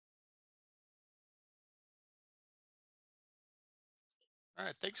All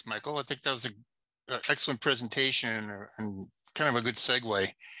right, thanks, Michael. I think that was an excellent presentation and kind of a good segue.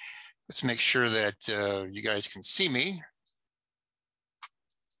 Let's make sure that you guys can see me.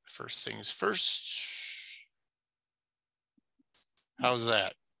 First things first. How's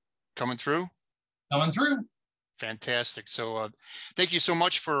that? Coming through? Coming through. Fantastic. So thank you so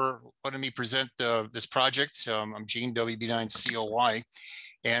much for letting me present this project. I'm Gene, WB9COY,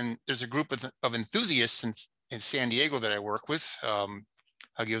 and there's a group of enthusiasts in San Diego that I work with.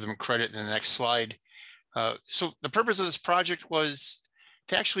 I'll give them credit in the next slide. So the purpose of this project was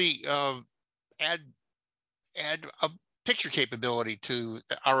to actually add a picture capability to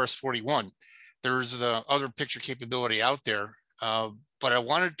the RS41. There's the other picture capability out there, but I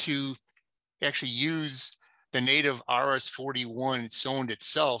wanted to actually use the native RS41Sondes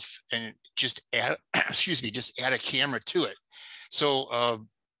itself and just add, excuse me, just add a camera to it. So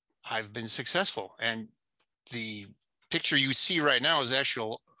I've been successful, and the picture you see right now is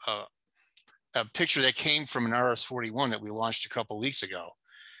actually a picture that came from an RS41 that we launched a couple of weeks ago.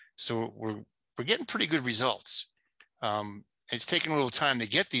 So we're getting pretty good results. It's taken a little time to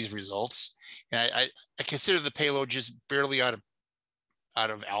get these results, and I consider the payload just barely out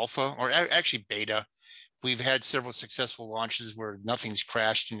of alpha, or actually beta. We've had several successful launches where nothing's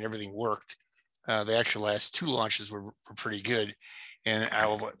crashed and everything worked. The actual last two launches were pretty good, and I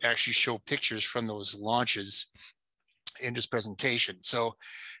will actually show pictures from those launches in this presentation. So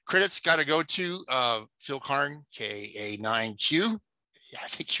credits got to go to Phil Karn, KA9Q. I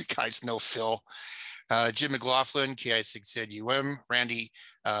think you guys know Phil. Jim McLaughlin, KI6ZUM, Randy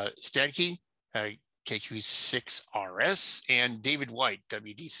Stadke, KQ6RS, and David White,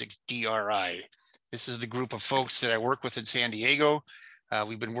 WD6DRI. This is the group of folks that I work with in San Diego.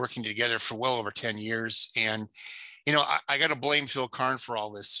 We've been working together for well over 10 years. And, you know, I got to blame Phil Karn for all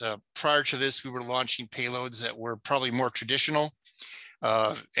this. Prior to this, we were launching payloads that were probably more traditional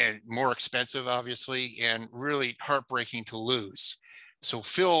and more expensive, obviously, and really heartbreaking to lose. So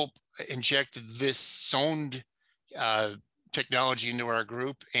Phil injected this sonde technology into our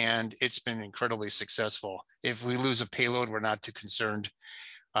group, and it's been incredibly successful. If we lose a payload, we're not too concerned.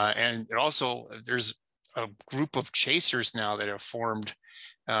 And it also, there's a group of chasers now that have formed.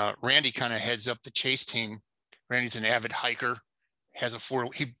 Randy kind of heads up the chase team. Randy's an avid hiker, has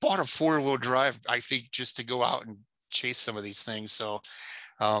he bought a 4-wheel drive, I think, just to go out and chase some of these things. So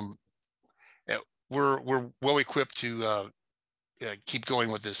we're well equipped to keep going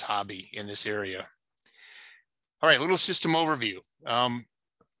with this hobby in this area. All right, little system overview.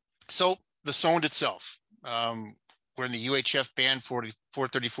 So the sonde itself, we're in the UHF band.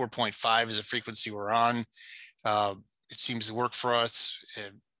 434.5 is the frequency we're on. It seems to work for us.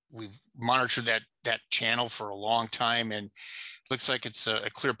 We've monitored that channel for a long time, and looks like it's a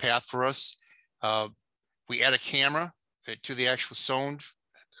clear path for us. We add a camera to the actual sonde.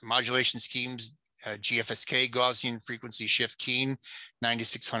 Modulation schemes, GFSK, Gaussian frequency shift keen,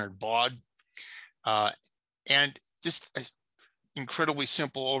 9600 baud. And just an incredibly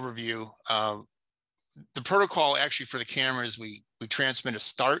simple overview. The protocol actually for the camera is we transmit a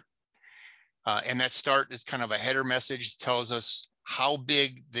start, and that start is kind of a header message that tells us how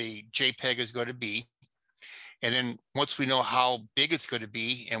big the JPEG is going to be. And then once we know how big it's going to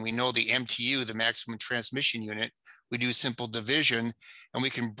be, and we know the MTU, the maximum transmission unit, we do simple division, and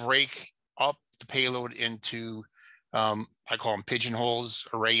we can break up the payload into, I call them pigeonholes,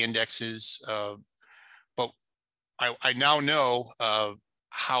 array indexes. But I now know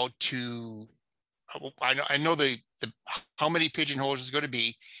how to, I know how many pigeonholes is going to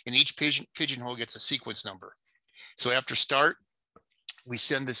be, and each pigeonhole gets a sequence number. So after start, we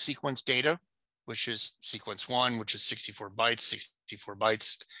send the sequence data, which is sequence 1, which is 64 bytes,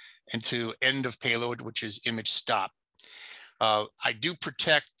 into end of payload, which is image stop. I do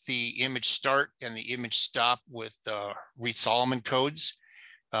protect the image start and the image stop with Reed-Solomon codes.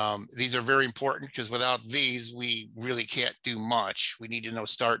 These are very important because without these, we really can't do much. We need to know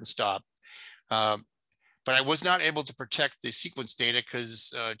start and stop. But I was not able to protect the sequence data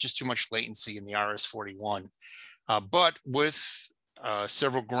because just too much latency in the RS41. But with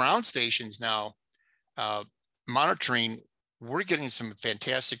several ground stations now monitoring, we're getting some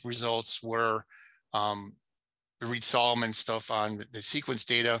fantastic results where the Reed-Solomon stuff on the sequence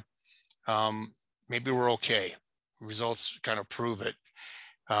data, maybe we're okay. Results kind of prove it.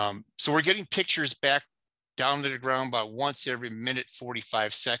 So we're getting pictures back down to the ground about once every minute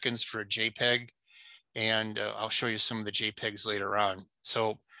 45 seconds for a JPEG. And I'll show you some of the JPEGs later on.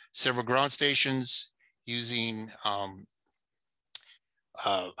 So several ground stations using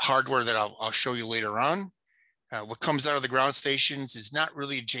hardware that I'll show you later on. What comes out of the ground stations is not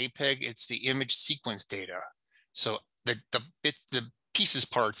really a JPEG, it's the image sequence data. So the pieces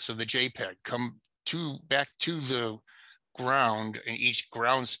parts of the JPEG come back to the ground in each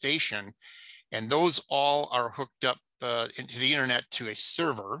ground station, and those all are hooked up into the internet to a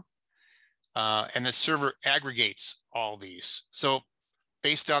server, and the server aggregates all these. So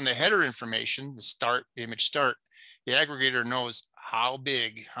based on the header information, the image start, the aggregator knows how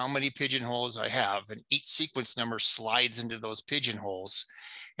big, how many pigeonholes I have, and each sequence number slides into those pigeonholes.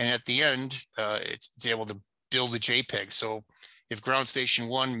 And at the end, it's able to build a JPEG. So if ground station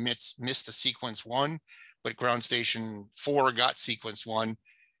 1 missed a sequence 1, but ground station 4 got sequence 1,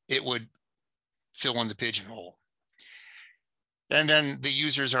 it would fill in the pigeonhole. And then the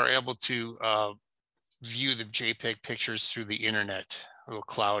users are able to view the JPEG pictures through the internet, a little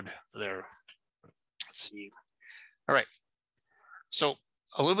cloud there. Let's see. All right. So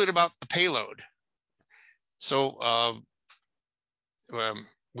a little bit about the payload. So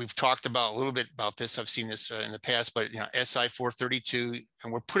we've talked about a little bit about this. I've seen this in the past, but SI432,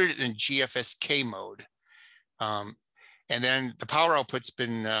 and we're putting it in GFSK mode. And then the power output's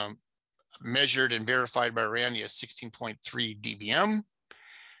been measured and verified by Randy as 16.3 dBm.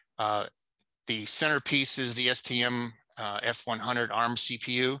 The centerpiece is the STM F100 ARM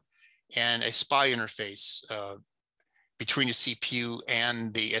CPU and a SPI interface between the CPU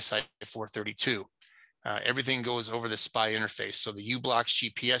and the SI432. Everything goes over the SPI interface. So the U-Blox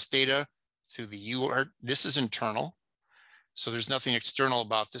GPS data through the UART, this is internal. So there's nothing external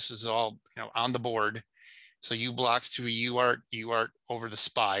about this. This is all on the board. So U-Blox to a UART over the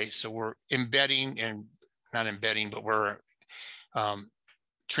SPI. So we're embedding, and not embedding, but we're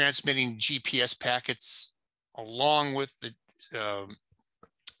transmitting GPS packets along with the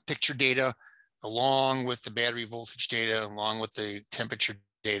picture data, along with the battery voltage data, along with the temperature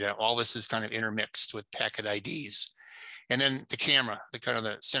data. All this is kind of intermixed with packet IDs. And then the camera, the kind of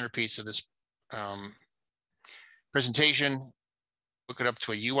the centerpiece of this presentation, hook it up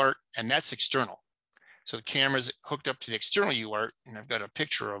to a UART, and that's external. So the camera's hooked up to the external UART, and I've got a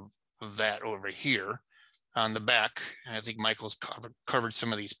picture of that over here on the back. And I think Michael's covered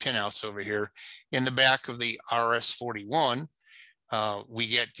some of these pinouts over here. In the back of the RS41, we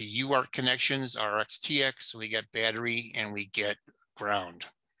get the UART connections, RX-TX, we get battery, and we get ground.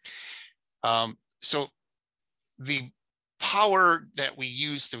 So the power that we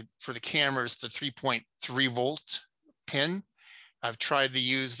use for the camera is the 3.3 volt pin. I've tried to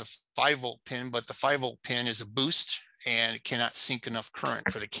use the 5 volt pin, but the 5 volt pin is a boost and it cannot sink enough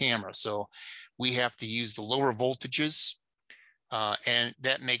current for the camera. So we have to use the lower voltages, and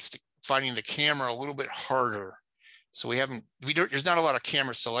that makes finding the camera a little bit harder. So there's not a lot of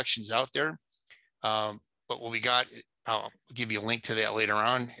camera selections out there, but what we got, I'll give you a link to that later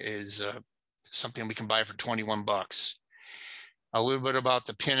on, is something we can buy for 21 bucks. A little bit about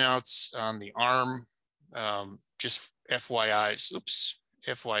the pinouts on the ARM, just FYIs,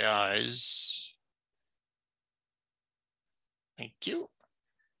 FYIs. Thank you.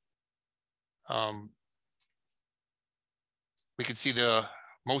 We can see the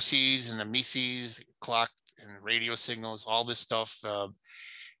MOSIs and the MESIs, the clock and radio signals, all this stuff.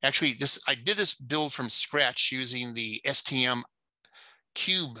 Actually, I did this build from scratch using the STM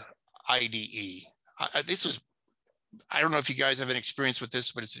Cube IDE. I don't know if you guys have an experience with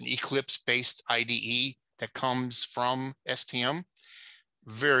this, but it's an Eclipse-based IDE that comes from STM.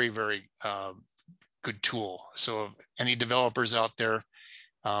 Very, very good tool. So if any developers out there,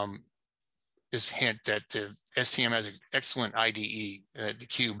 this hint that the STM has an excellent IDE, the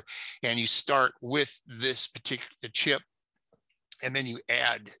Cube, and you start with this particular chip, and then you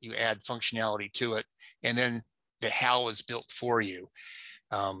add functionality to it, and then the HAL is built for you.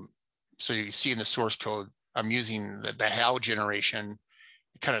 So you see in the source code, I'm using the HAL generation.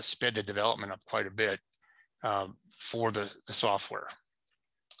 It kind of sped the development up quite a bit for the software.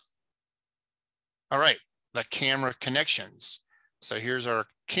 All right, the camera connections. So here's our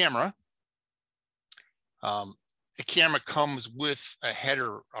camera. The camera comes with a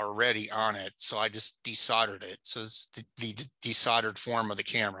header already on it, so I just desoldered it. So it's the desoldered form of the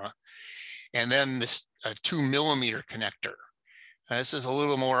camera. And then this 2mm connector. This is a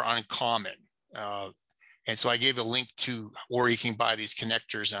little more uncommon. And so I gave a link to where you can buy these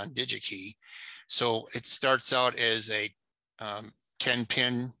connectors on DigiKey. So it starts out as a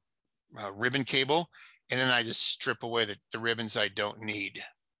 10-pin ribbon cable, and then I just strip away the ribbons I don't need.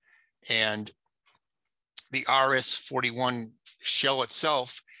 And the RS41 shell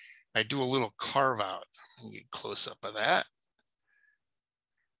itself, I do a little carve out. Let me get a close up of that.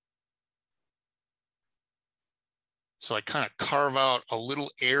 So I kind of carve out a little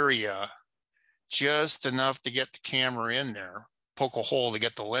area, just enough to get the camera in there, poke a hole to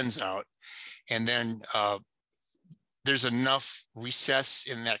get the lens out, and then there's enough recess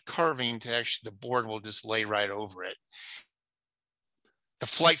in that carving to actually, the board will just lay right over it. The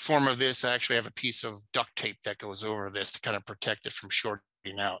flight form of this, I actually have a piece of duct tape that goes over this to kind of protect it from shorting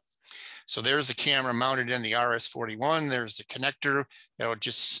out. So there's the camera mounted in the RS41. There's the connector that would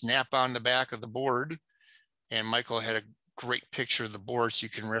just snap on the back of the board. And Michael had a great picture of the board, so you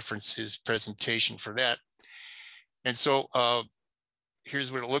can reference his presentation for that. And so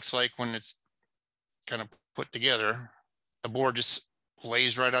here's what it looks like when it's kind of put together. The board just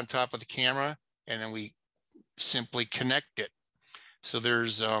lays right on top of the camera, and then we simply connect it. So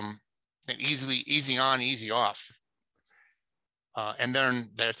there's an easy on, easy off. And then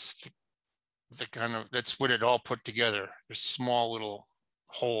that's that's what it all put together. There's a small little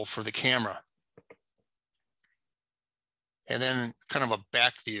hole for the camera. And then kind of a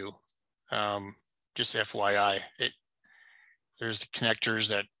back view, just FYI, there's the connectors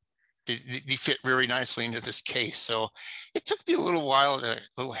that they fit very nicely into this case. So it took me a little while, a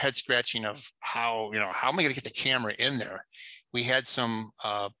little head scratching of how am I going to get the camera in there? We had some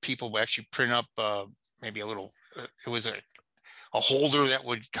people actually print up maybe a little, it was a holder that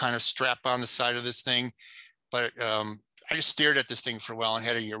would kind of strap on the side of this thing. But I just stared at this thing for a while and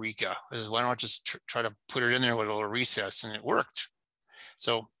had a eureka. Why don't I just try to put it in there with a little recess? And it worked.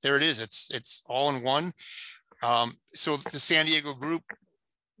 So there it is. It's all in one. So the San Diego group,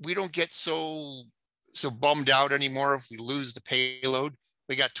 we don't get so bummed out anymore if we lose the payload.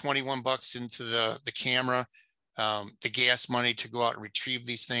 We got 21 bucks into the camera, the gas money to go out and retrieve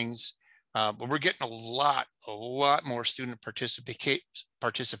these things. But we're getting a lot more student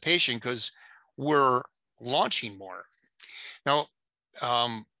participation because we're launching more. Now,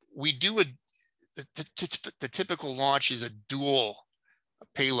 we do the typical launch is a dual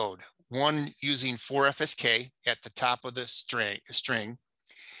payload, one using 4FSK at the top of the string.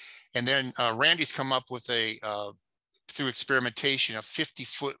 And then Randy's come up with through experimentation, a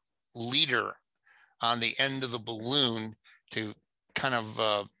 50-foot leader on the end of the balloon to kind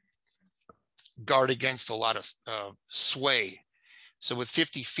of guard against a lot of sway. So with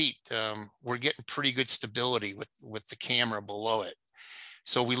 50 feet, we're getting pretty good stability with the camera below it.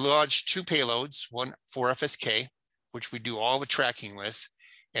 So we launched two payloads, one 4FSK, which we do all the tracking with,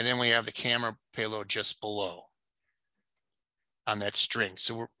 and then we have the camera payload just below on that string.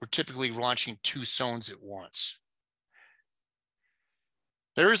 So we're typically launching two Sondes at once.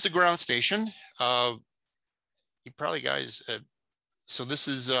 There's the ground station. You probably guys, so this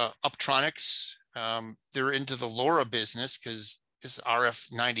is Uptronics. They're into the LoRa business because it's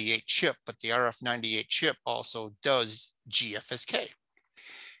RF98 chip, but the RF98 chip also does GFSK.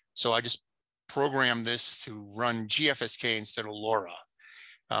 So I just programmed this to run GFSK instead of LoRa.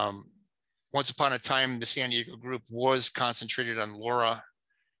 Once upon a time, the San Diego group was concentrated on LoRa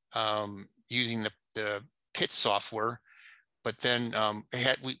using the PIT software, but then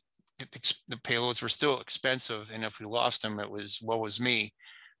the payloads were still expensive, and if we lost them, it was woe is me.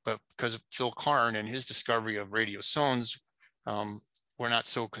 But because of Phil Karn and his discovery of radio Sondes, we're not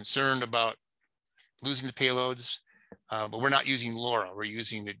so concerned about losing the payloads, but we're not using LoRa. We're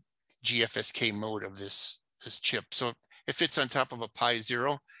using the GFSK mode of this chip. So it fits on top of a Pi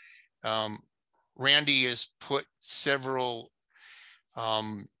Zero. Randy has put several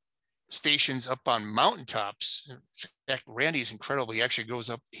stations up on mountaintops. In fact, Randy's incredible. He actually goes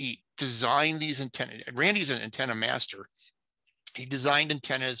up, he designed these antennas. Randy's an antenna master. He designed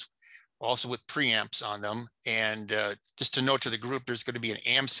antennas also with preamps on them. And just to note to the group, there's going to be an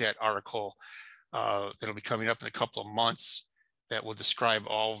AMSAT article that'll be coming up in a couple of months that will describe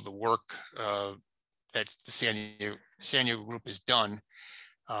all of the work that the San Diego group has done.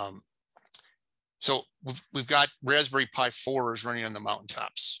 So we've got Raspberry Pi 4s running on the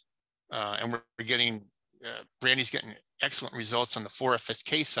mountaintops. And we're getting, Randy's getting excellent results on the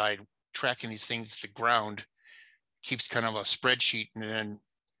 4FSK side, tracking these things to the ground, keeps kind of a spreadsheet, and then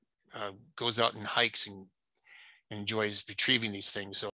goes out and hikes and enjoys retrieving these things. So